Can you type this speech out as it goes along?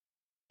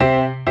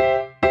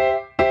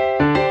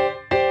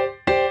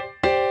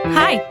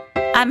Hi,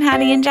 I'm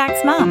Hattie and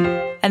Jack's mom,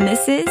 and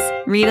this is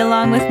Read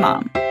Along with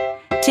Mom.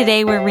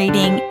 Today we're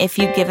reading If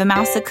You Give a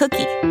Mouse a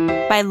Cookie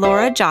by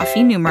Laura Joffe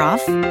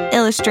Numeroff,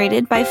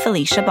 illustrated by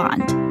Felicia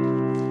Bond.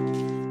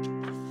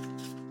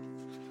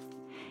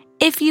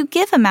 If you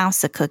give a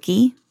mouse a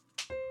cookie,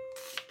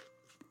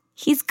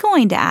 he's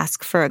going to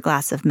ask for a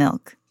glass of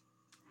milk.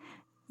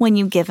 When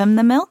you give him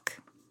the milk,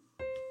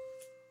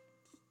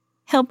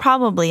 he'll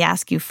probably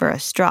ask you for a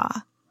straw.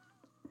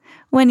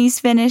 When he's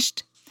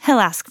finished, he'll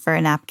ask for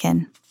a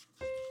napkin.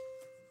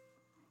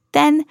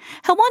 Then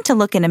he'll want to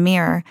look in a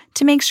mirror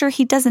to make sure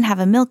he doesn't have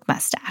a milk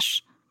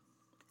mustache.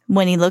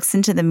 When he looks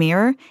into the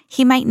mirror,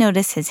 he might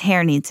notice his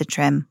hair needs a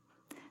trim,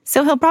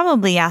 so he'll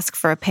probably ask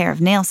for a pair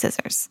of nail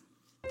scissors.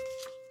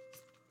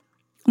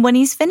 When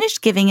he's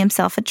finished giving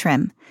himself a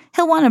trim,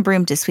 he'll want a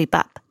broom to sweep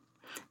up.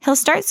 He'll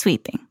start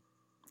sweeping.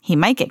 He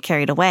might get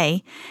carried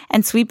away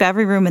and sweep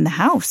every room in the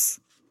house.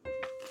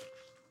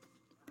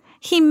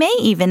 He may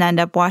even end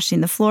up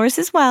washing the floors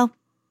as well.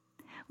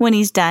 When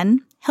he's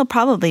done, he'll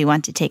probably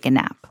want to take a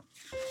nap.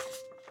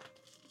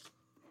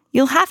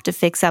 You'll have to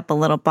fix up a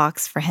little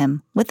box for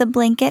him with a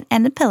blanket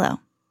and a pillow.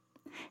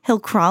 He'll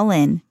crawl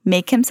in,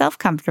 make himself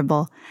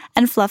comfortable,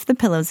 and fluff the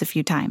pillows a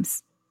few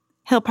times.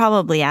 He'll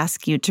probably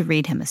ask you to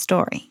read him a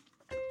story.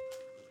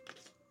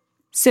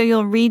 So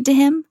you'll read to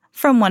him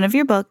from one of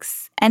your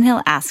books, and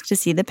he'll ask to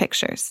see the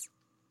pictures.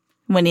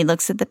 When he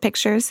looks at the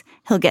pictures,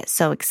 he'll get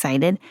so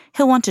excited,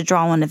 he'll want to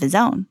draw one of his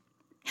own.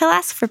 He'll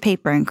ask for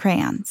paper and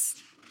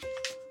crayons.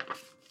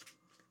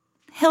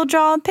 He'll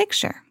draw a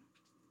picture.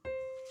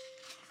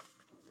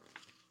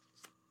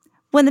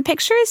 When the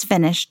picture is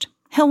finished,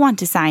 he'll want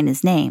to sign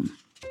his name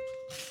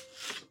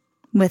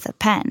with a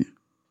pen.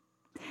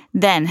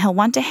 Then he'll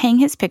want to hang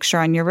his picture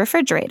on your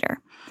refrigerator,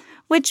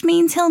 which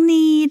means he'll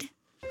need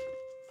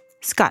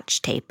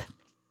Scotch tape.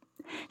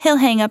 He'll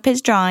hang up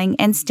his drawing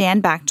and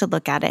stand back to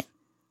look at it.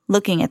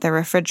 Looking at the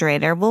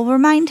refrigerator will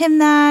remind him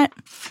that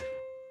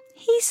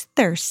he's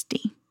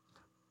thirsty.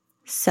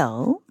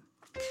 So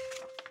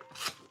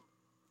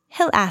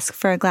he'll ask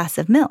for a glass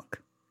of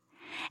milk.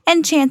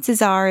 And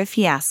chances are, if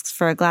he asks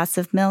for a glass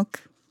of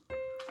milk,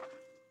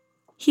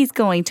 he's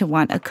going to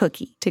want a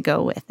cookie to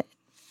go with it.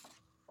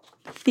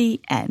 The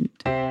end.